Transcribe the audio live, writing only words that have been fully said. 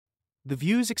The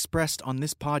views expressed on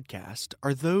this podcast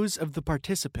are those of the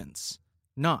participants,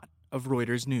 not of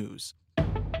Reuters News.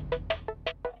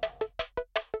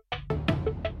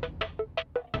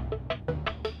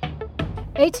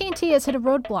 AT&T has hit a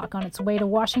roadblock on its way to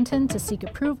Washington to seek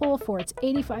approval for its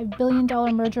 $85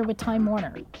 billion merger with Time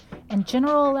Warner. And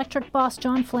General Electric boss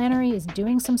John Flannery is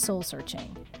doing some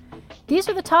soul-searching. These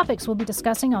are the topics we'll be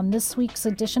discussing on this week's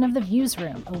edition of The Views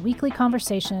Room, a weekly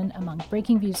conversation among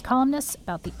BreakingViews columnists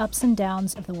about the ups and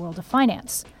downs of the world of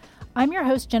finance. I'm your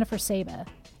host, Jennifer Saba.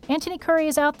 Anthony Curry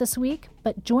is out this week,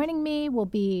 but joining me will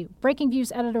be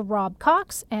BreakingViews editor Rob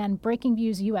Cox and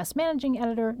BreakingViews U.S. managing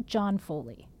editor John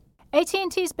Foley.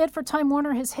 AT&T's bid for Time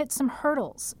Warner has hit some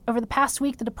hurdles. Over the past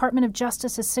week, the Department of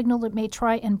Justice has signaled it may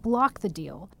try and block the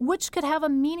deal, which could have a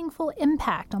meaningful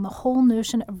impact on the whole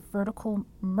notion of vertical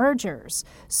mergers.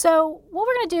 So what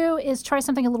we're going to do is try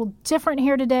something a little different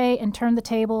here today and turn the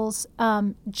tables.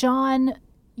 John,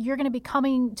 you're going to be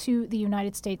coming to the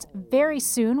United States very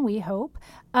soon, we hope,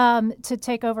 to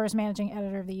take over as managing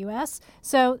editor of the U.S.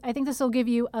 So I think this will give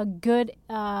you a good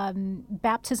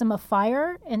baptism of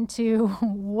fire into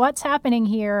what's happening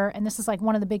here. And this is like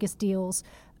one of the biggest deals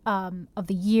of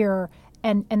the year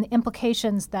and the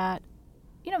implications that,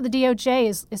 the DOJ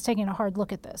is taking a hard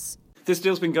look at this. This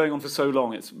deal's been going on for so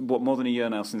long. It's more than a year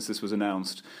now since this was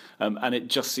announced. And it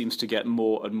just seems to get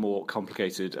more and more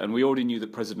complicated. And we already knew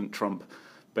that President Trump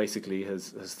basically has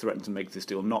threatened to make this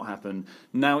deal not happen.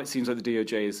 Now it seems like the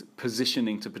DOJ is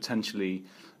positioning to potentially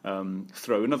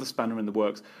throw another spanner in the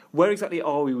works. Where exactly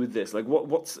are we with this? Like,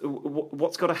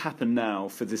 what's got to happen now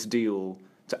for this deal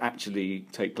to actually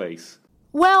take place?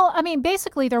 Well,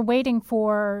 basically they're waiting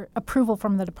for approval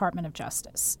from the Department of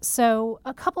Justice. So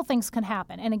a couple things can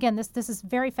happen. And again, this is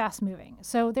very fast moving.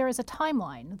 So there is a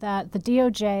timeline that the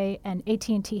DOJ and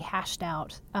AT&T hashed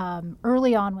out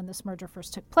early on when this merger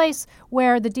first took place,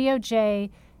 where the DOJ,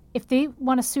 if they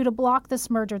want to sue to block this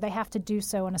merger, they have to do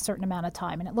so in a certain amount of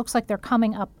time. And it looks like they're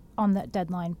coming up on that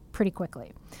deadline pretty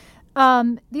quickly.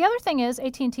 The other thing is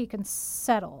AT&T can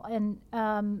settle. And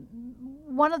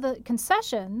one of the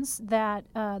concessions that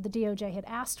the DOJ had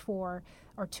asked for,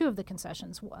 or two of the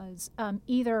concessions, was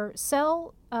either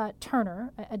sell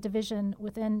Turner, a division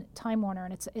within Time Warner,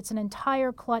 and it's an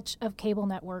entire clutch of cable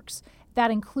networks that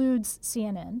includes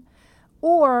CNN,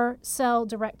 or sell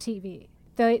DirecTV.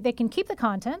 They can keep the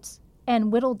content and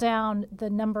whittle down the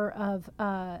number of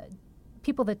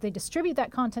people that they distribute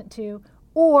that content to,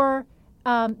 or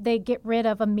they get rid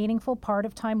of a meaningful part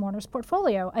of Time Warner's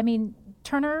portfolio.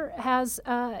 Turner has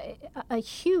a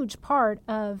huge part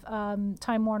of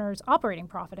Time Warner's operating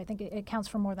profit. I think it accounts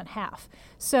for more than half.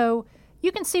 So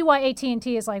you can see why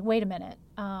AT&T is like, wait a minute,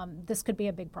 this could be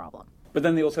a big problem. But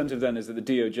then the alternative then is that the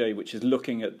DOJ, which is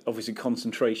looking at obviously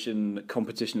concentration,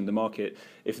 competition in the market,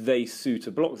 if they sue to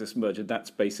block this merger,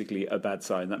 that's basically a bad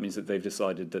sign. That means that they've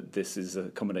decided that this is a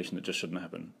combination that just shouldn't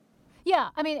happen. Yeah,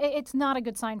 it's not a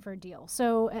good sign for a deal.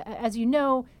 So as you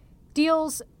know,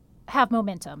 deals have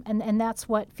momentum, and that's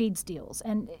what feeds deals.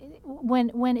 And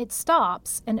when it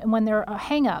stops and when there are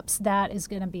hang-ups, that is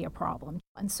going to be a problem.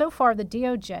 And so far, the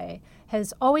DOJ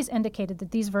has always indicated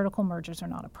that these vertical mergers are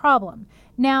not a problem.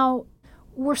 Now,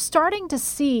 we're starting to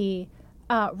see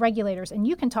regulators, and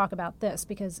you can talk about this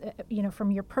because, from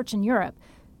your perch in Europe,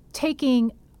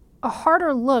 taking a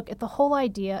harder look at the whole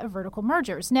idea of vertical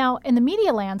mergers. Now, in the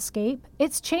media landscape,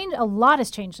 it's changed. A lot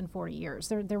has changed in 40 years.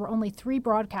 There were only 3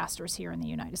 broadcasters here in the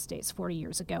United States 40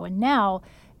 years ago, and now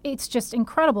it's just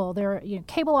incredible. There are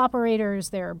cable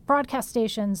operators, there are broadcast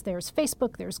stations, there's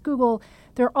Facebook, there's Google,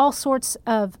 there are all sorts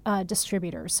of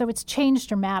distributors. So it's changed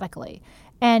dramatically.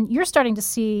 And you're starting to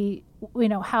see,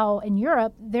 how in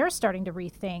Europe they're starting to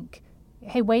rethink,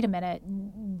 hey, wait a minute,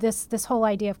 this whole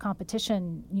idea of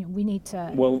competition, we need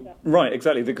to... Well, right,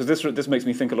 exactly, because this makes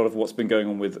me think a lot of what's been going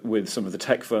on with some of the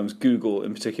tech firms, Google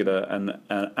in particular, and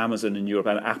Amazon in Europe,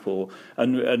 and Apple.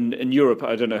 And in Europe,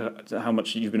 I don't know how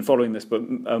much you've been following this, but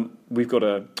we've got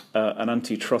an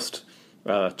antitrust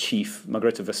chief,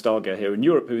 Margrethe Vestager, here in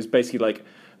Europe, who is basically like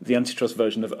the antitrust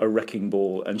version of a wrecking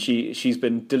ball, and she's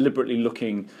been deliberately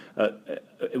looking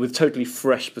with totally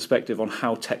fresh perspective on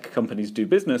how tech companies do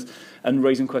business and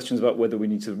raising questions about whether we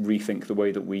need to rethink the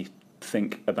way that we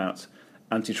think about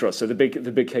antitrust. So the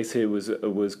big case here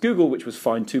was Google, which was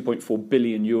fined 2.4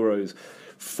 billion euros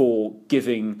for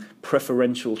giving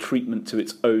preferential treatment to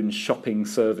its own shopping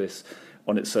service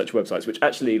on its search websites, which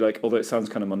actually, like, although it sounds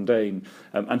kind of mundane,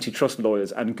 antitrust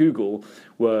lawyers and Google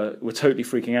were totally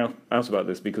freaking out about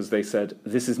this, because they said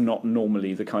this is not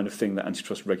normally the kind of thing that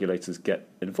antitrust regulators get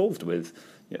involved with.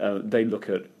 They look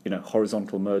at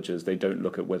horizontal mergers. They don't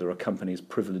look at whether a company is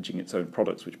privileging its own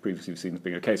products, which previously we've seen as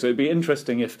being okay. So it'd be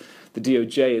interesting if the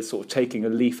DOJ is sort of taking a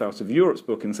leaf out of Europe's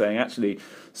book and saying, actually,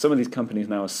 some of these companies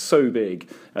now are so big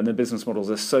and their business models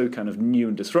are so kind of new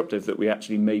and disruptive that we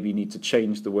actually maybe need to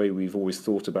change the way we've always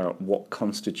thought about what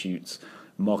constitutes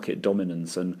market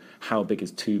dominance and how big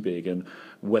is too big, and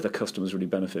whether customers really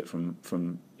benefit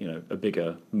from a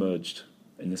bigger merged,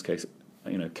 in this case,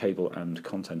 cable and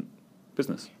content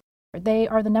business. They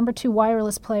are the number 2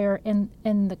 wireless player in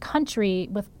the country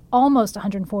with almost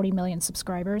 140 million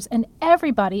subscribers. And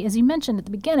everybody, as you mentioned at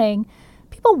the beginning,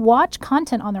 people watch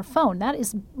content on their phone. That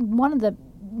is one of the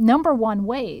number one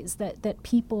ways that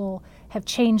people have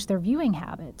changed their viewing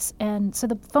habits. And so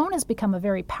the phone has become a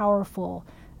very powerful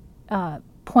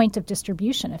point of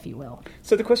distribution, if you will.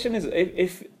 So the question is,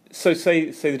 say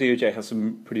the DOJ has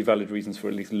some pretty valid reasons for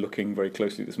at least looking very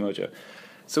closely at this merger.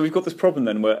 So we've got this problem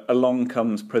then where along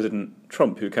comes President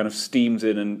Trump, who kind of steams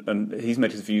in, and he's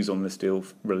made his views on this deal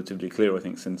relatively clear, I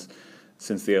think, since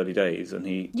the early days. And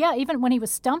even when he was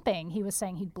stumping, he was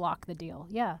saying he'd block the deal.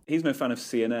 Yeah. He's no fan of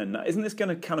CNN. Now, isn't this going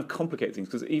to kind of complicate things?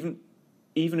 Because even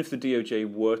if the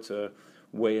DOJ were to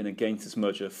weigh in against this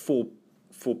merger for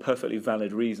perfectly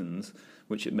valid reasons,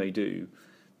 which it may do,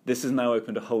 this has now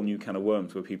opened a whole new can of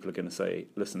worms where people are going to say,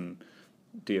 listen,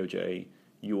 DOJ,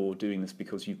 you're doing this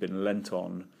because you've been lent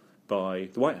on by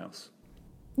the White House.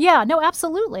 Yeah, no,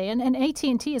 absolutely. And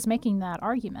AT&T is making that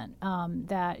argument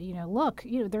that, look,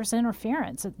 there's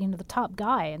interference at, the top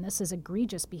guy, and this is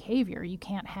egregious behavior. You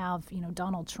can't have,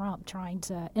 Donald Trump trying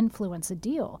to influence a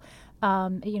deal.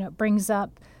 It brings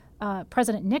up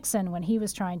President Nixon when he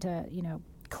was trying to,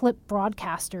 clip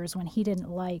broadcasters when he didn't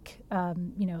like,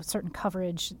 certain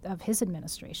coverage of his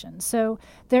administration. So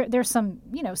there's some,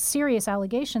 serious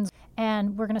allegations,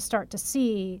 and we're going to start to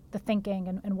see the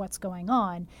thinking and what's going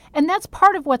on. And that's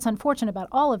part of what's unfortunate about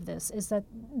all of this, is that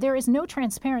there is no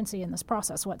transparency in this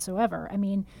process whatsoever. I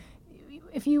mean,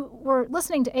 if you were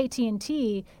listening to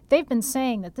AT&T, they've been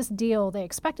saying that this deal, they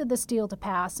expected this deal to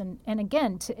pass, and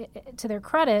again, to their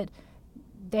credit,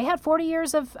 they had 40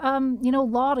 years of,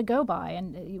 law to go by,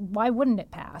 and why wouldn't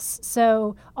it pass?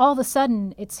 So all of a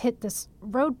sudden, it's hit this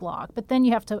roadblock. But then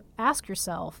you have to ask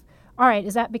yourself, all right,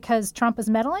 is that because Trump is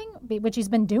meddling, which he's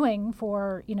been doing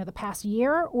for, the past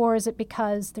year, or is it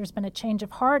because there's been a change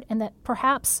of heart and that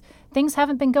perhaps things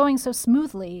haven't been going so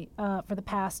smoothly for the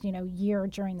past, year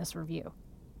during this review?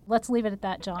 Let's leave it at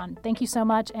that, John. Thank you so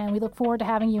much, and we look forward to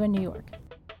having you in New York.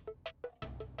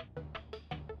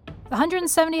 The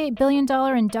 $178 billion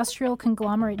industrial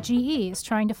conglomerate GE is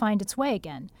trying to find its way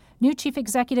again. New chief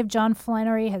executive John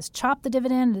Flannery has chopped the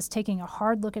dividend and is taking a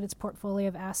hard look at its portfolio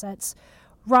of assets.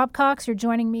 Rob Cox, you're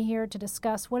joining me here to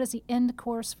discuss what is the end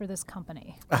course for this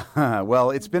company. Well,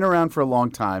 it's been around for a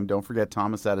long time. Don't forget,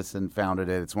 Thomas Edison founded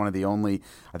it. It's one of the only,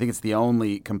 I think it's the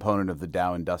only component of the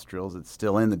Dow Industrials. It's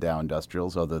still in the Dow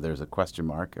Industrials, although there's a question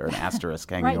mark or an asterisk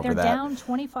hanging over that. Right, they're down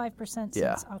 25%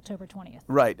 since October 20th.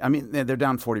 Right. I mean, they're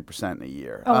down 40% in a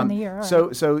year. Oh, in the year. All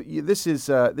right. So this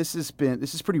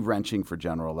is pretty wrenching for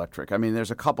General Electric. I mean, there's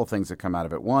a couple things that come out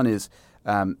of it. One is,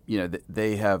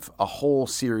 they have a whole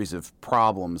series of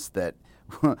problems that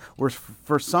were,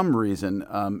 for some reason,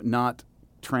 not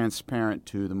transparent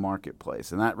to the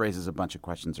marketplace. And that raises a bunch of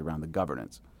questions around the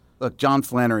governance. Look, John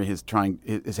Flannery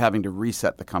is having to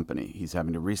reset the company. He's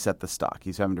having to reset the stock.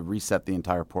 He's having to reset the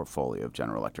entire portfolio of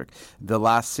General Electric. The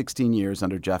last 16 years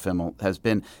under Jeff Immelt has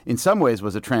been, in some ways,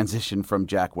 was a transition from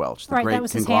Jack Welch, the great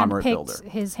conglomerate builder.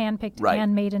 His handpicked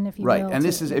handmaiden, if you will. Right, and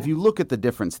this is, if you look at the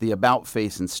difference, the about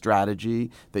face and strategy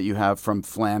that you have from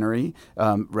Flannery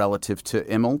relative to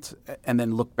Immelt, and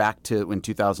then look back to in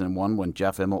 2001 when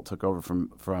Jeff Immelt took over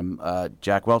from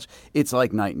Jack Welch, it's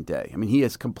like night and day. I mean,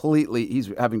 he's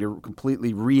having to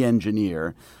completely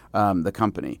re-engineer the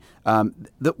company.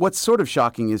 What's sort of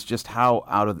shocking is just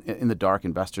how in the dark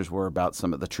investors were about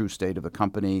some of the true state of the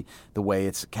company, the way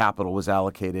its capital was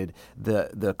allocated,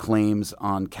 the claims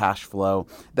on cash flow.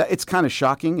 It's kind of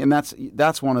shocking, and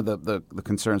that's one of the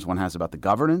concerns one has about the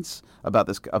governance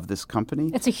of this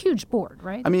company. It's a huge board,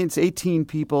 right? I mean, it's 18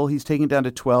 people. He's taken down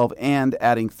to 12 and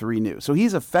adding 3 new. So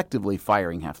he's effectively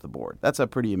firing half the board. That's a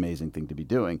pretty amazing thing to be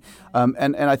doing.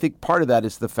 And I think part of that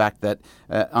is the fact that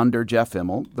under Jeff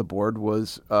Immelt, the board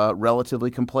was relatively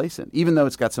complacent, even though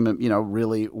it's got some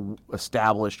really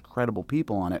established, credible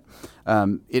people on it.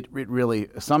 It really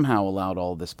somehow allowed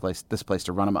all this place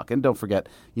to run amok. And don't forget,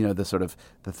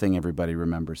 the thing everybody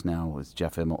remembers now was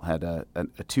Jeff Immelt had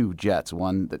two jets,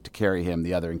 one to carry him,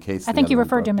 the other in case. I think you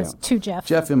referred to him as two Jeff.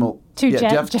 Jeff Immelt. Two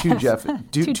jets.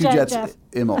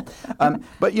 Immelt.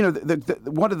 But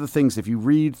one of the things, if you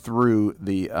read through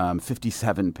the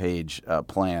 57-page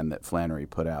plan that Flannery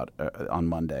put out on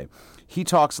Monday, he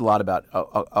talks a lot about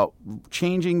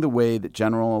changing the way that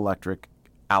General Electric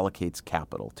allocates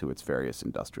capital to its various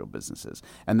industrial businesses.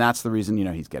 And that's the reason,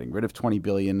 he's getting rid of $20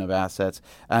 billion of assets.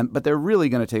 But they're really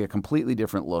going to take a completely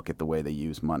different look at the way they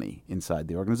use money inside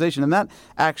the organization. And that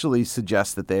actually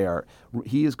suggests that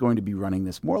he is going to be running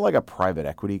this more like a private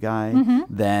equity guy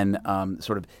than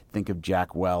sort of think of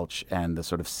Jack Welch and the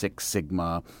sort of Six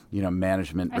Sigma,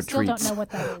 management retreats. I still don't know what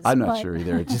that is. I'm not sure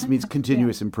either. It just means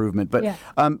continuous improvement.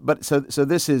 But so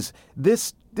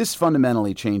this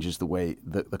fundamentally changes the way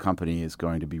the company is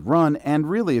going to be run, and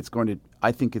really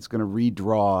I think it's going to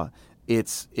redraw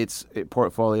its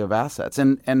portfolio of assets.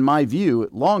 And my view,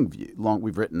 long,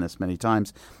 we've written this many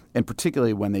times, and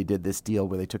particularly when they did this deal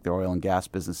where they took their oil and gas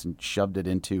business and shoved it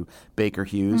into Baker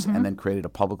Hughes and then created a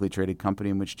publicly traded company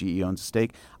in which GE owns a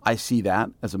stake, I see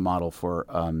that as a model for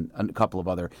a couple of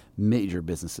other major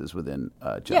businesses within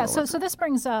General Electric. So this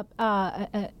brings up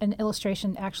an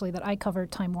illustration actually that I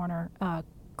covered Time Warner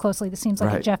closely. This seems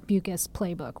like a Jeff Bewkes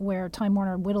playbook where Time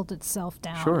Warner whittled itself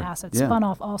down, assets, spun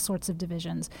off all sorts of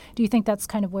divisions. Do you think that's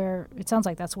kind of where it sounds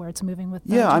like that's where it's moving with?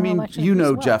 General Electric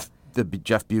the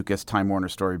Jeff Bewkes Time Warner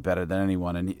story better than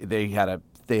anyone, and they had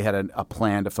a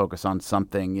plan to focus on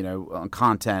something, on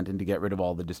content and to get rid of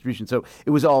all the distribution. So it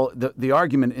was all the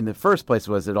argument in the first place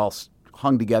was it all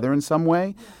hung together in some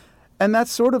way. And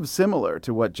that's sort of similar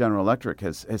to what General Electric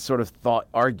has sort of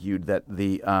argued that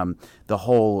the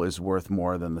whole is worth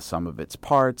more than the sum of its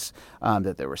parts,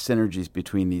 that there were synergies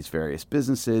between these various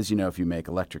businesses. If you make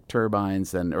electric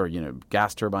turbines or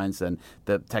gas turbines, then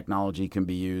the technology can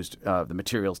be used, the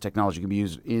materials technology can be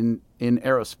used in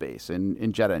aerospace,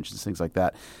 in jet engines, things like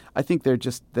that. I think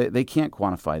they can't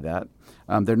quantify that.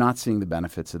 They're not seeing the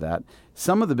benefits of that.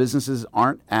 Some of the businesses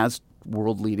aren't as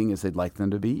world-leading as they'd like them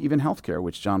to be, even healthcare,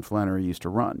 which John Flannery used to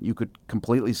run. You could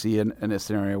completely see in a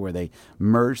scenario where they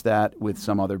merge that with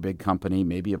some other big company,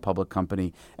 maybe a public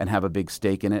company, and have a big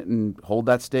stake in it and hold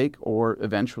that stake or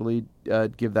eventually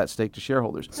give that stake to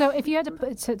shareholders. So if you had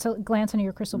to glance into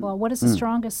your crystal ball, what is the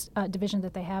strongest division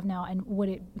that they have now, and would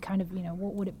it kind of,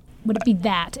 would it be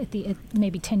that at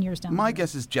maybe 10 years down the road? My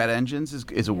guess is jet engines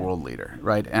is a world leader,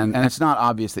 right? And it's not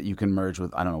obvious that you can merge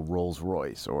with,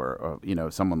 Rolls-Royce or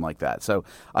someone like that. So,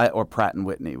 or Pratt &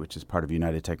 Whitney, which is part of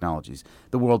United Technologies.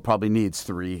 The world probably needs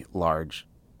three large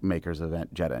makers of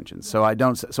jet engines. So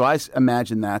I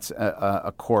imagine that's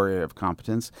a core area of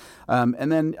competence. And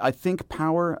then I think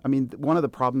power. I mean, one of the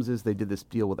problems is they did this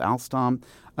deal with Alstom,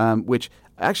 which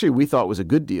actually we thought was a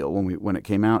good deal when it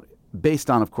came out, based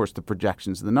on, of course, the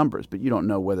projections and the numbers. But you don't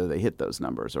know whether they hit those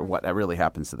numbers or what really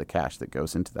happens to the cash that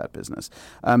goes into that business.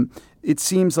 It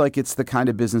seems like it's the kind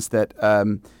of business that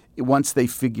once they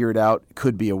figure it out,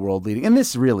 could be a world leading. And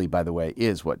this really, by the way,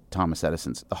 is what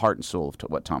the heart and soul of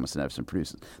what Thomas and Edison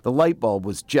produces. The light bulb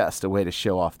was just a way to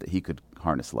show off that he could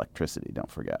harness electricity, don't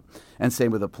forget. And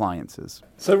same with appliances.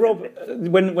 So, Rob,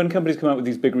 when companies come out with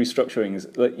these big restructurings,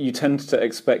 you tend to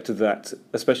expect that,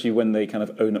 especially when they kind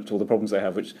of own up to all the problems they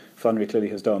have, which Flannery clearly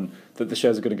has done, that the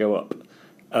shares are going to go up.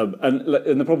 And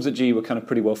the problems at GE were kind of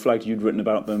pretty well flagged. You'd written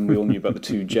about them. We all knew about the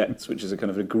two jets, which is a kind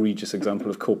of egregious example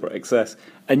of corporate excess.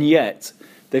 And yet,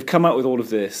 they've come out with all of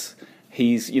this.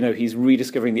 He's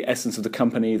rediscovering the essence of the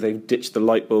company. They've ditched the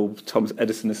light bulb. Thomas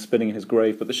Edison is spinning in his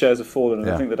grave, but the shares have fallen, and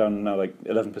I think they're down now like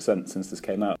 11% since this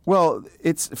came out. Well,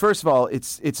 first of all,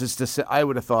 it's just I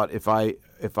would have thought if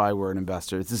I were an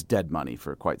investor, this is dead money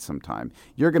for quite some time.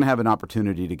 You're going to have an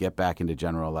opportunity to get back into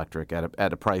General Electric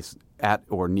at a price at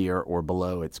or near or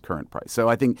below its current price. So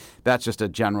I think that's just a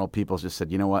general. People just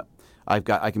said, you know what? I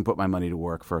can put my money to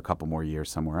work for a couple more years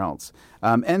somewhere else.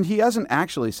 And he hasn't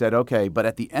actually said, okay, but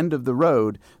at the end of the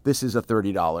road, this is a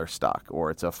 $30 stock or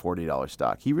it's a $40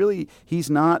 stock. He's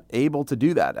not able to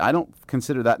do that. I don't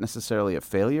consider that necessarily a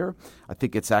failure. I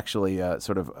think it's actually there's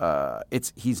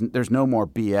no more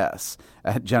BS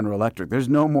at General Electric. There's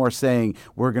no more saying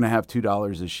we're going to have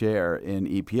 $2 a share in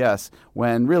EPS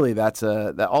when really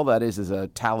all that is a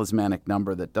talismanic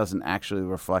number that doesn't actually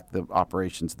reflect the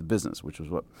operations of the business, which was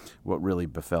what really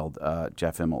befell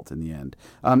Jeff Immelt in the end.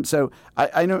 So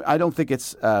I don't think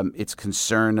it's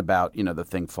concern about the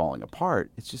thing falling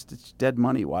apart. It's dead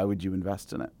money. Why would you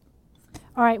invest in it?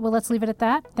 All right, well, let's leave it at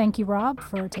that. Thank you, Rob,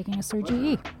 for taking us through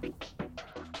GE.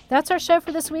 That's our show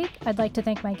for this week. I'd like to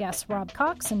thank my guests Rob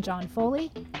Cox and John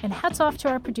Foley, and hats off to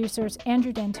our producers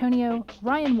Andrew D'Antonio,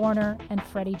 Ryan Warner, and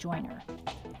Freddie Joyner.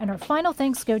 And our final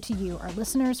thanks go to you, our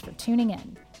listeners, for tuning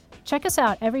in. Check us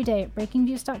out every day at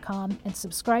breakingviews.com and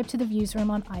subscribe to The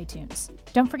Viewsroom on iTunes.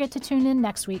 Don't forget to tune in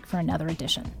next week for another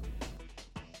edition.